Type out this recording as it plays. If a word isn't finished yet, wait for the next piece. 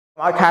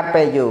ឲ្យខាត់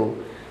ពេលយូរ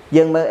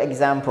យើងមើល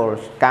example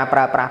ការប្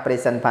រើប្រាស់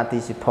present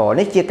participle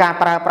នេះជាការ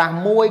ប្រើប្រាស់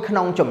មួយក្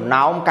នុងចំ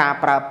ណោមការ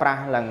ប្រើប្រា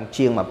ស់ឡើង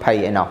ជាង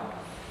20ឯណោះ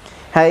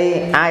ហើយ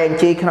ing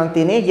ក្នុង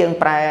ទីនេះយើង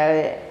ប្រែ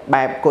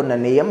បែបគុណ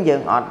នាមយើ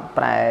ងអត់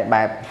ប្រែ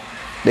បែប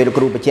ដែលលោក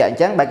គ្រូបញ្ជាក់អញ្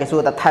ចឹងបែបគេសួ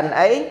រថាthân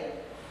អី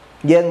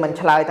យើងមិន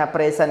ឆ្លើយថា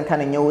present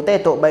continuous ទេ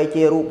ទោះបី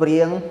ជារូប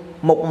រាង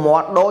មុខមា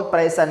ត់ដូច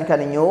present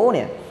continuous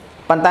នេះ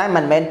ប៉ុន្តែ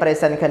មិនមែន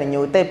present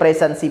continuous ទេ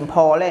present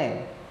simple ទេ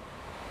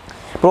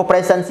ព្រោះ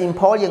present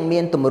simple យើងមា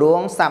នទម្រ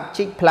ង់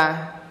subject plus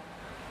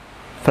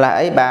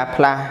អីបាទ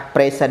plus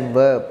present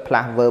verb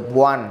plus verb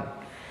 1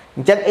អ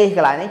ញ្ចឹង is ក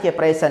ន្លែងនេះជា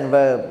present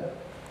verb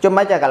ជុំ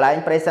មិនតែកន្លែង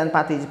present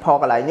participle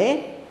កន្លែងនេះ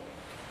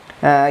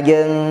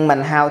យើងមិន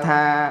ហៅ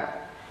ថា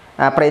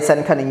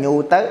present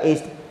continuous ទៅ is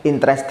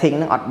interesting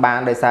នឹងអត់បាន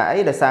ដោយសារអី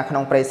ដោយសារក្នុ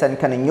ង present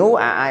continuous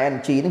ing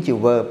នឹងជា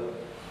verb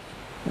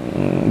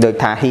ដូច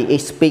ថា he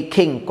is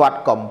speaking គាត់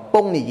កំ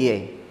ពុងនិយាយ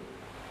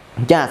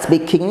ចា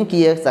speaking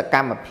ជាសក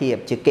ម្មភាព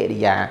ជាកិរិ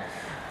យា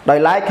ដោយ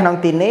ឡែកក្នុង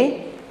ទីនេះ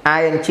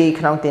ing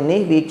ក្នុងទីនេះ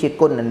វាជា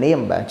គុណនាម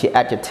បាទជា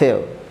adjective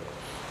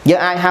យើង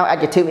អាចហៅ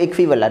adjective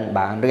equivalent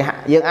បានឬ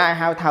យើងអាច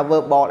ហៅថា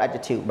verbal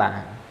adjective បាន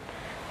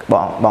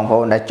បងប្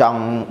អូនដែលចង់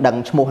ដឹង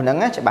ឈ្មោះហ្នឹង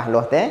ច្បាស់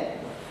លាស់ទេ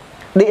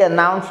The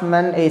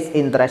announcement is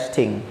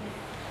interesting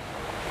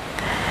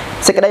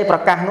សេចក្តីប្រ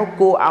កាសនោះ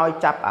គួរឲ្យ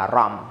ចាប់អារ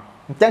ម្មណ៍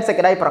អញ្ចឹងសេច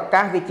ក្តីប្រ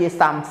កាសវាជា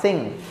something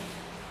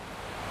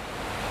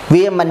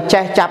វាមិន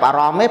ចេះចាប់អា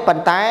រម្មណ៍ទេប៉ុ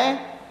ន្តែ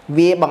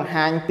វាបង្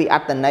ហាញពីអ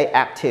ត្ថន័យ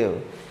active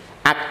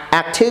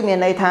active មាន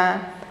ន័យថា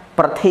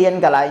ប្រធាន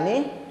កន្លែង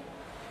នេះ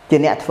ជា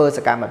អ្នកធ្វើស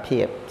កម្មភា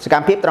ព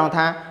ត្រង់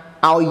ថា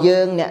ឲ្យយើ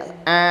ងអ្នក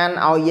អាន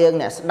ឲ្យយើង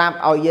អ្នកស្ដាប់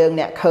ឲ្យយើង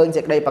អ្នកឃើញ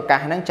សេចក្តីប្រកាស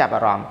ហ្នឹងចាប់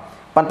អារម្មណ៍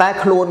ប៉ុន្តែ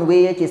ខ្លួន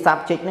វាជា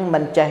subject ហ្នឹងមិ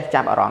នចេះ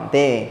ចាប់អារម្មណ៍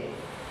ទេ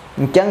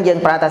អញ្ចឹងយើង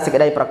ប្រើតែសេច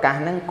ក្តីប្រកាស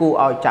ហ្នឹងគួរ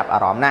ឲ្យចាប់អា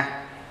រម្មណ៍ណាស់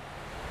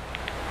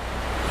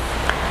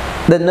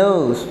The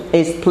news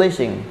is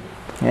pleasing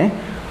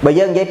បើ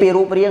យើងនិយាយពី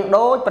រូបរាង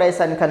ដូច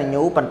present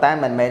continuous ប៉ុន្តែ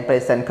មិនមែន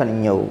present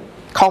continuous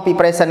ខុសពី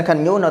present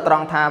continuous នៅត្រ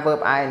ង់ថា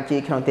verb ing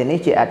ក្នុងទីនេះ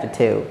ជា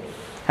adjective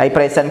ហើយ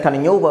present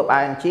continuous verb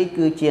ing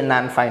គឺជា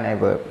non final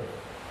verb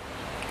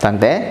តាំង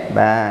ទេ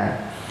បា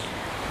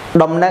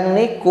ទដំណឹង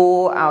នេះគួរ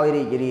ឲ្យ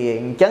រីករាយ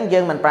អញ្ចឹងយើ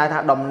ងមិនប្រើថា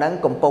ដំណឹង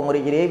កំពុង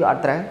រីករាយវាអ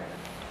ត់ត្រូវ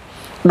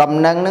ដំ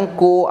ណឹងនឹង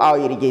គួរឲ្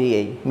យរីករា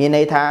យមាន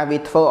ន័យថាវា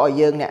ធ្វើឲ្យ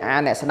យើងអ្នកអា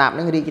នអ្នកស្ដាប់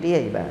នឹងរីករា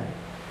យបាទ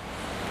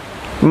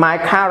My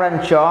current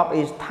job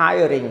is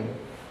tiring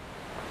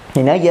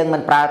នេះយើងមិ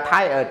នប្រើ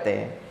tired ទេ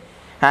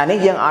ហើយនេះ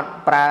យើងអត់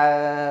ប្រើ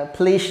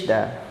pleased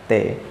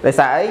ទេដោយ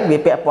សារអីវា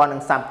ពាក់ព័ន្ធនឹ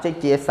ង subject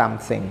ជា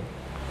something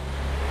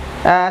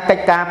កិ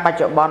ច្ចការបច្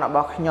ចុប្បន្នរប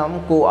ស់ខ្ញុំ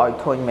គួរឲ្យ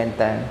ធុញមែន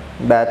តើ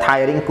បើ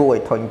tiring គួរឲ្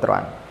យធុញទ្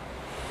រាំ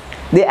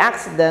The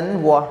accident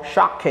was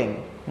shocking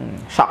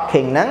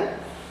ហ្នឹង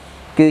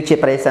គឺជា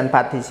present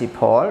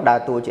participle ដើរ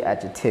តួជា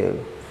adjective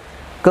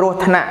គ្រោះ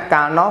ថ្នាក់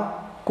កាលនោះ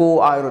គួរ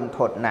ឲ្យរន្ធ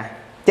ត់ណាស់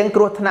អញ្ចឹងគ្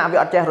រោះថ្នាក់វា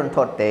អត់ចេះរន្ធ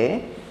ត់ទេ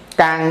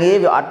ការងារ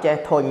វាអត់ចេះ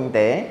ធុញ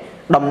ទេ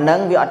ដំណឹង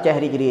វាអត់ចេះ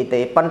រីករាយទេ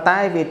ប៉ុន្តែ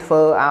វាធ្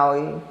វើឲ្យ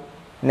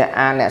អ្នក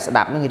អានអ្នកស្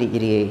ដាប់នឹងរីក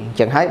រាយអញ្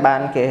ចឹងហើយបា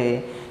ន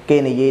គេ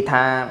និយាយ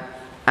ថា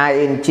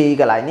ing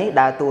កន្លែងនេះ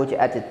ដើរតួជា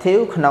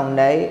adjective ក្នុង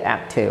ន័យ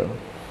active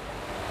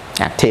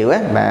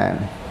បា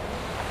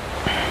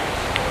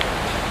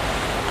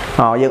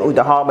ទយើងឧ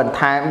ទាហរណ៍បន្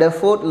ថែម The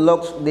food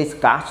looks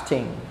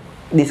disgusting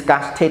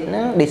ហ្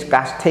នឹង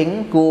disgusting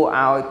គួរ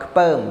ឲ្យខ្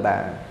ពើមបា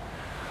ទ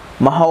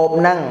ម្ហូប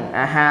ហ្នឹង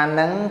អាហារហ្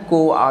នឹង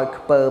គួរឲ្យ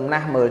ខ្ពើមណា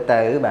ស់មើល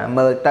ទៅបាទ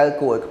មើលទៅ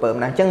គួរឲ្យខ្ពើម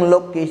ណាស់អញ្ចឹង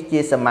look គឺជា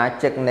សមា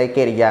ជិកនៃ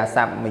កិរិយាស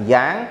ព្ទមួយ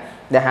យ៉ាង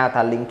ដែលហៅ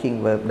ថា linking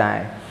verb ដែរ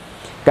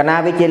កាលណា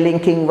វាជា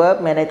linking verb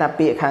មានន័យថា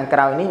ពាក្យខាងក្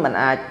រោយនេះมัน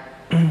អាច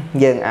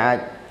យើ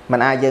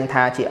ង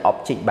ថាជា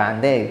object បាន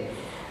ទេ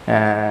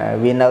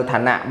វានៅឋា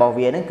នៈរបស់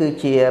វាហ្នឹងគឺ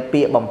ជា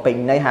ពាក្យបំពេញ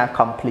ន័យហៅ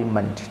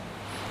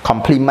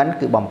complement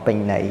គឺបំពេញ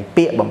ន័យ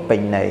ពាក្យបំពេ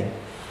ញន័យ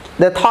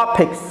The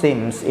topic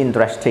seems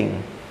interesting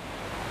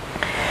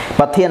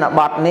ប្រធាន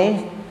បទនេះ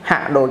ហា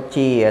ក់ដូច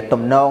ជា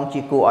ទំនងជា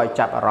គួរឲ្យ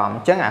ចាប់អារម្មណ៍អ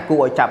ញ្ចឹងអាគួរ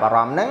ឲ្យចាប់អារ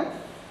ម្មណ៍ហ្នឹង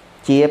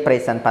ជា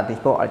present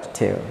participle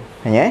adjective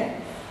ឃើញទេ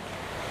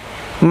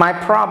My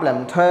problem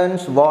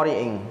turns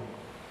worrying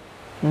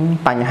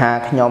បញ្ហា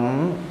ខ្ញុំ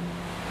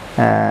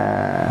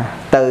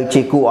ទៅ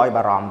ជាគួរឲ្យ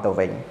បារម្ភទៅ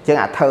វិញអញ្ចឹង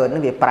អា turn ហ្នឹ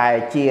ងវាប្រែ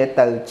ជា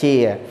ទៅជា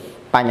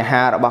បញ្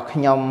ហារបស់ខ្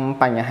ញុំ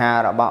បញ្ហា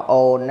របស់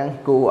អូនហ្នឹង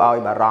គួរឲ្យ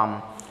បារម្ភ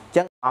អញ្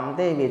ចឹងបារម្ភ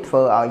ទេវាធ្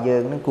វើឲ្យយើ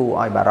ងហ្នឹងគួរ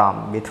ឲ្យបារម្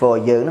ភវាធ្វើឲ្យ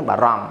យើងហ្នឹងបា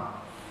រម្ភ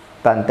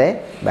ប៉ុន្តែ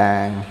បា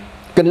ទ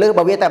កន្លឹះរប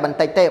ស់វាតែបន្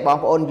តិចទេបង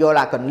ប្អូនយល់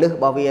អាកន្លឹះរ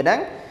បស់វាហ្នឹង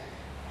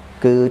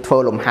គឺធ្វើ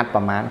លំហាត់ប្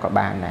រមាណក៏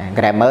បានដែរ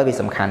grammar វា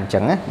សំខាន់អញ្ចឹ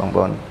ងណាបងប្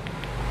អូន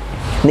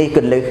នេះក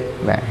ន្លឹះ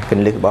បាទក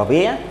ន្លឹះរបស់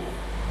វា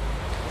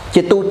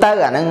ជាទូទៅ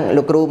អាហ្នឹង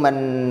លោកគ្រូមិ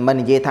ន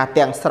និយាយថា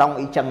ទាំងស្រុង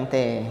អីចឹង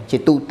ទេជា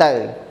ទូ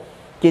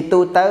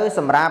ទៅស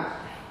ម្រាប់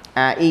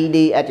ed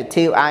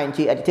adjective ing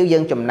adjective យើ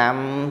ងចំណាំ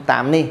តា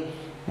មនេះ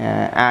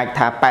អាច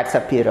ថា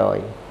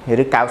 80%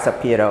 ឬ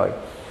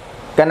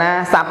 90% កាលណា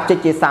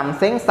subject ជា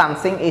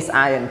something is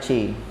ing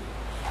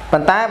ប៉ុ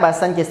ន្តែបើ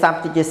សិនជា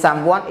subject ជា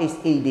someone is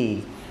ed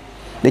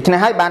ដូច្នេះ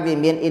ហើយបានវា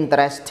មាន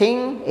interesting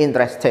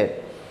interested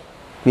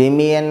វា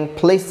មាន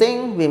pleasing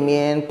វា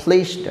មាន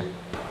pleased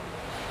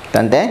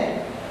តើទេ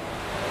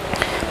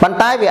ប៉ុន្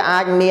តែវាអា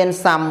ចមាន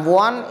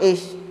someone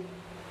is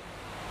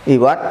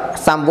what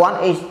someone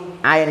is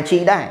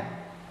ing ដែរ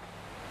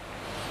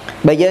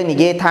បើយើងនិ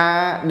យាយថា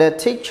the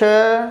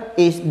teacher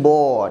is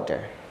bored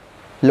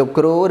លោក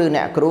គ្រូឬ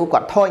អ្នកគ្រូគា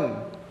ត់ធុញ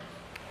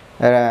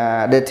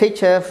the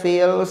teacher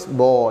feels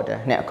bored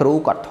អ្នកគ្រូ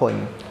គាត់ធុញ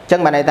អញ្ចឹង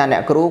បានន័យថាអ្ន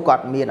កគ្រូគា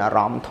ត់មានអារ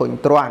ម្មណ៍ធុញ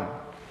ទ្រាន់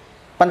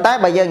ប៉ុន្តែ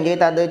បើយើងនិយាយ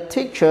ថា the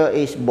teacher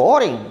is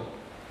boring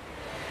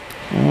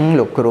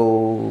លោកគ្រូ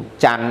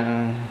ចាន់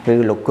ឬ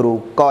លោកគ្រូ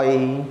កុយ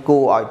គួ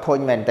រឲ្យធុញ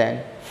មែនតើ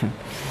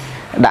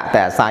ដាក់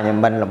តែអាសាញ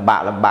មិនលំបា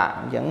កអ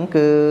ញ្ចឹង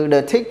គឺ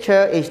the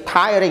teacher is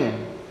tiring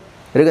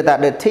ឬក៏ថា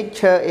the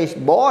teacher is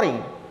boring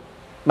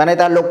បានន័យ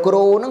ថាលោកគ្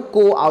រូនឹង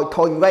គួរឲ្យ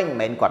ធុញវិញមិន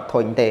មែនគាត់ធុ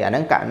ញទេអាហ្នឹ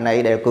ងករណី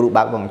ដែលគ្រូ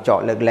បើកវងចក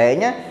លើកលែង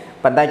ណា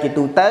ប៉ុន្តែជា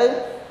ទូទៅ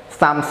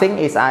something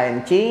is ing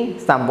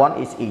someone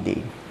is ed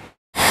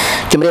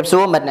ជំរាបសួ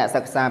រមិត្តអ្នក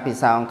សិក្សាភា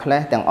សាអង់គ្លេ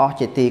សទាំងអស់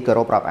ជាទីគោរ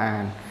ពរាប់អា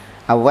ន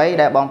អ្វី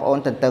ដែលបងប្អូន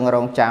ទន្ទឹងរ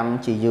ង់ចាំ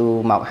ជាយូរ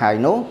មកហើយ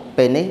នោះ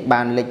ពេលនេះ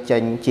បានលេចចេ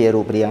ញជា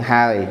រូបរាង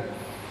ហើយ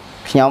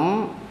ខ្ញុំ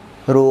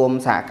រួម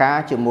សហការ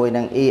ជាមួយ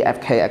នឹង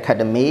EFK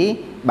Academy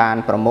បាន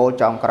ប្រមូល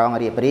ចងក្រង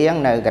រៀបរៀង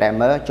នៅ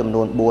grammar ចំ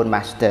នួន4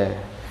 master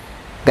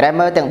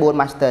grammar ទាំង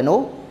4 master នោះ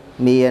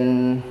មាន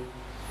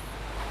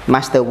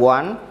master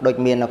 1 ដូច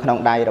មាននៅក្នុង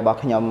ដៃរបស់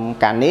ខ្ញុំ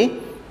កាលនេះ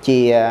ជា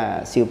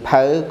សៀវ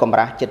ភៅកម្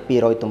រាស់ជិត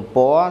200ទំ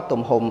ព័រ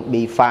ទំហំ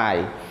B5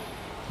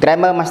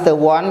 grammar master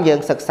 1 យើង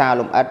សិក្សា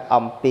លម្អិត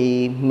អំពី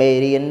មេ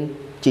រៀន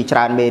ជាច្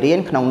រើនមេរៀន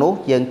ក្នុងនោះ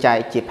យើងចែក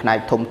ជាផ្នែក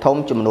ធំ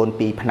ចំនួន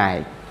2ផ្នែក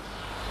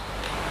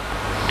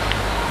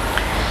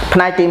ផ្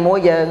នែកទី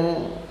1យើង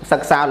សិ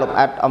ក្សាលម្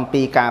អិតអំ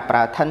ពីការប្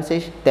រើ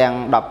tenses ទាំង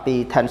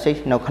12 tenses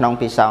នៅក្នុង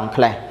ភាសាអង់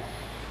គ្លេស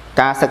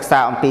ការសិក្សា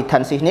អំពី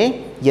tenses នេះ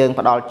យើង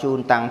ផ្ដល់ជូន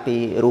តាំងពី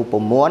រូប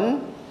មន្ត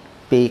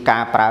ពីកា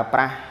រប្រើប្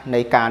រាស់នៃ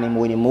ការនី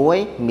មួយ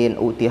មាន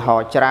ឧទាហ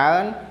រណ៍ច្រើ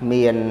ន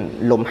មាន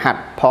លំហា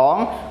ត់ផង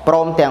ព្រ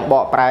មទាំងប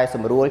កប្រែស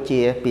ម្រួល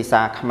ជាភា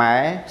សាខ្មែ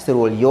រស្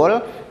រួលយល់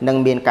និង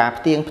មានការ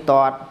ផ្ទៀងផ្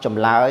ទាត់ច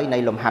ម្លើយនៃ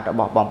លំហាត់រ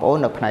បស់បងប្អូន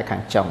នៅផ្នែកខា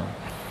ងចុង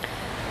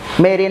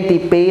មេរៀនទី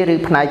2ឬ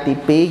ផ្នែកទី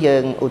2យើ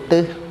ងឧទ្ទិ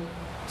ស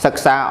សិ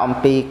ក្សាអំ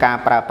ពីការ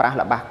ប្រើប្រាស់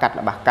ល្បះកាត់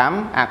ល្បះកម្ម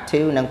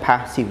active និង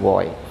passive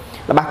voice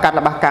ល្បះកាត់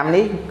ល្បះកម្ម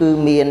នេះគឺ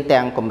មាន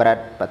ទាំងកម្រិត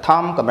បឋ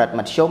មកម្រិត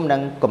មធ្យមនិ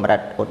ងកម្រិ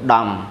តឧត្ត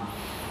ម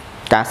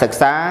ការសិក្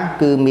សា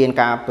គឺមាន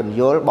ការពន្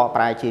យល់បក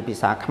ប្រែជាភា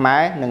សាខ្មែ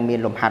រនិងមាន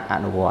លំហាត់អ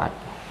នុវត្ត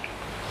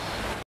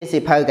សៀ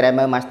វភៅ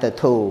Grammar Master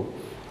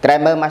 2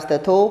 Grammar Master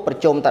 2ប្រ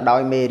ជុំទៅដោ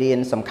យមេរៀន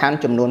សំខាន់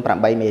ចំនួន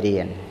8មេរៀ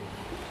ន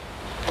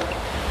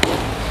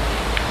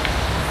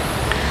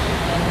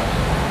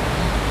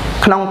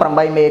ក្នុង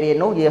8មេរៀន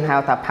នោះយើងហៅ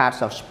ថា parts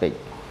of speech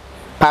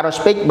parts of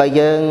speech បើ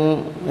យើង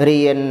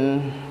រៀន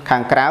ខា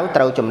ងក្រៅ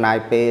ត្រូវចំណាយ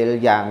ពេល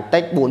យ៉ាងតិ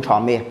ច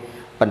4-6មាស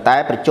ប៉ុន្តែ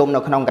ប្រជុំនៅ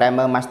ក្នុង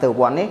Grammar Master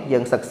 1 នេះយើ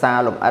ងសិក្សា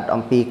លម្អិត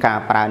អំពីការ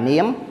ប្រើនា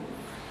ម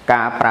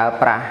ការប្រើ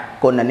ប្រាស់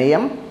គុណនា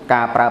ម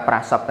ការប្រើប្រា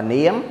ស់សព្វ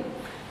នាម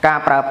ការ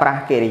ប្រើប្រាស់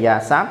កិរិយា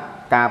សព្ទ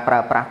ការប្រើ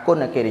ប្រាស់គុ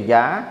ណកិរិ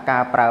យាកា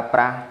រប្រើប្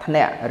រាស់ធ្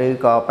នាក់ឬ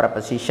ក៏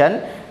preposition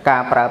កា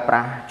រប្រើប្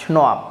រាស់ឈ្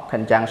នាប់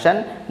conjunction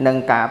និង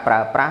ការប្រើ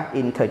ប្រាស់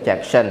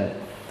interjection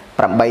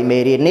 8មេ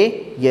រៀននេះ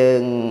យើ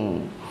ង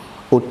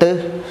ឧទ្ទិស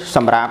ស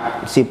ម្រាប់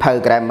សៀវភៅ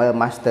Grammar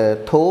Master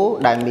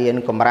 2 ដែលមាន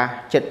កម្រាស់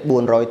ជិត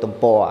400ទំ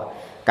ព័រ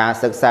ការ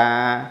សិក្សា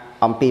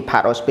អំពី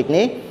part of speech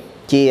នេះ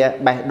ជា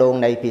បេះដូង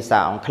នៃភាសា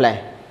អង់គ្លេស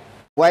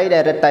អ្វីដែ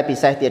លរឹតតែពិ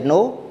សេសទៀត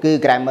នោះគឺ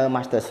Grammar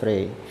Master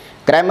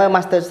 3 Grammar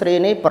Master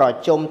 3 នេះប្រ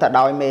ជុំទៅ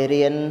ដោយមេ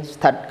រៀន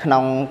ស្ថិតក្នុ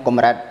ងក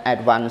ម្រិត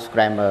Advanced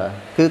Grammar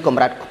គឺក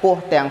ម្រិតខ្ពស់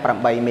ទាំង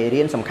8មេ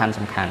រៀនសំខាន់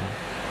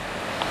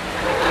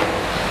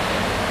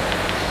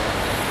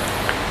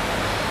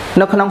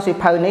នៅក្នុងសៀវ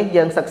ភៅនេះ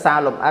យើងសិក្សា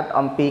លម្អិត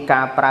អំពី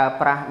ការប្រើ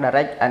ប្រាស់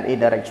direct and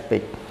indirect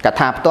speech ក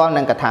ថាផ្ទាល់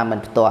និងកថាមិន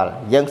ផ្ទាល់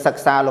យើងសិ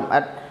ក្សាលម្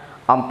អិត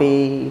អំពី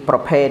ប្រ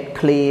ភេទ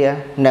clear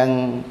និង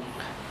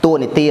តួ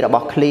នាទីរប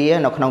ស់ clear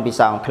នៅក្នុងភា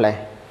សាអង់គ្លេស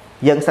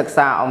យើងសិក្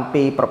សាអំ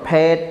ពីប្រ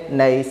ភេទ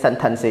នៃ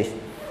sentences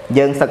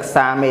យើងសិក្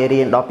សាមេ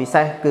រៀនដ៏ពិ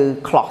សេសគឺ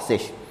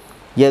clauses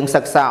យើង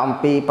សិក្សាអំ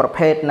ពីប្រ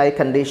ភេទនៃ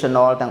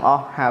conditional ទាំងអ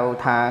ស់ហៅ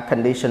ថា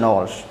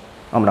conditionals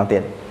ម្ដងទៀ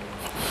ត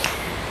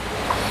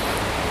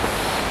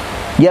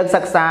យើង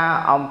សិក្សា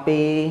អំពី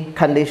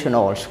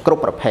conditionals គ្រ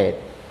ប់ប្រភេទ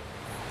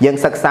យើង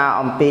សិក្សា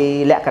អំពី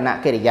លក្ខណៈ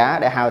កិរិយា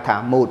ដែលហៅថា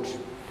mood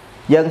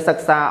យើងសិ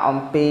ក្សាអំ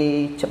ពី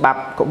ច្បា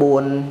ប់ក្បួ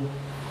ន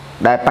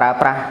ដែលប្រើ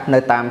ប្រាស់នៅ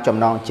តាមចំ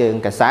ណងជើង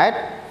កាសែត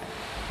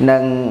និ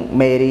ង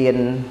មេរៀន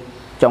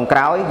ចុងក្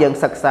រោយយើង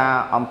សិក្សា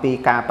អំពី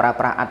ការប្រើ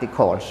ប្រាស់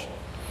articles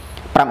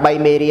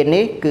 8មេរៀន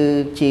នេះគឺ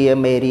ជា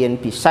មេរៀន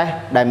ពិសេស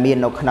ដែលមាន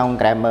នៅក្នុង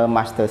Grammar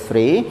Master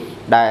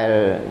 3 ដែល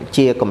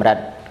ជាកម្រិត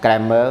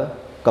Grammar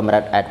កម្រិ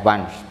ត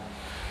Advanced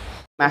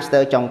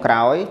Master ចុងក្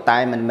រោយតែ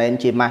មិនមែន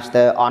ជា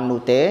Master on នោះ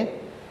ទេ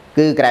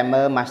គឺ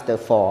Grammar Master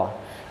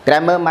 4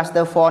 Grammar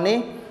Master 4 នេះ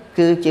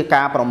គឺជា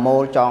ការប្រមូ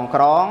លចង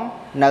ក្រង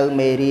នៅ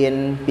មេរៀន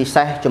ពិ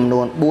សេសចំ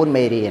នួន4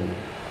មេរៀន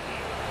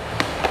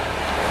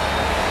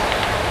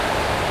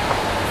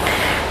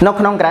នៅ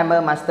ក្នុង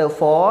Grammar Master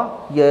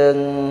 4 យើង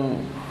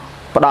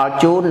ផ្ដល់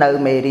ជូននៅ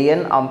មេរៀន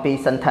អំពី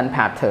sentence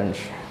patterns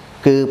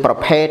គឺប្រ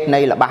ភេទនៃ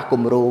ល្បះ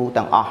គំរូ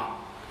ទាំងអស់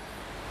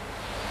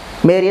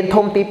មេរៀន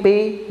ធំទី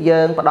2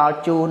យើងផ្ដល់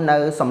ជូននៅ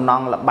សំណ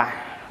ង់ល្បះ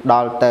ដ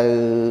ល់ទៅ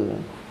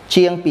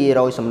ជាង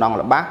200សំណង់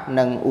ល្បះ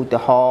និងឧទា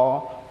ហរណ៍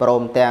ព្រ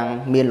មទាំង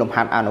មានលំ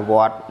ហាត់អនុវ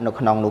ត្តនៅ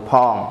ក្នុងនោះផ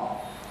ង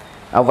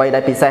អ្វីដែ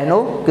លពិសេស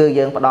នោះគឺ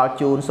យើងផ្ដល់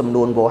ជូនសំ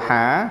នួនវោ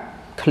ហា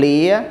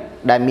clear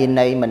ដែលមាន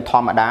ន័យមិនធ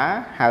ម្មតា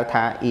ហៅ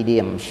ថា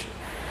idioms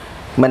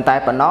មិនតែ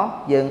ប៉ុណ្ណោះ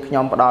យើងខ្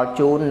ញុំផ្ដល់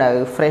ជូននៅ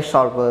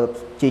phrasal verbs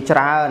ជាច្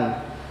រើន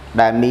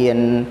ដែលមាន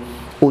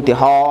ឧទា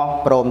ហរណ៍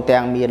ព្រម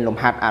ទាំងមានលំ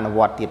ហាត់អនុវ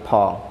ត្តទៀតផ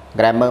ង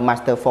Grammar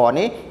Master 4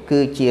 នេះគឺ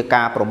ជា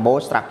ការ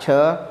promote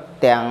structure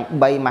ទាំង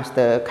3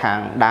 master ខាង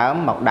ដើម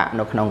មកដាក់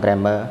នៅក្នុង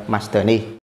Grammar Master នេះ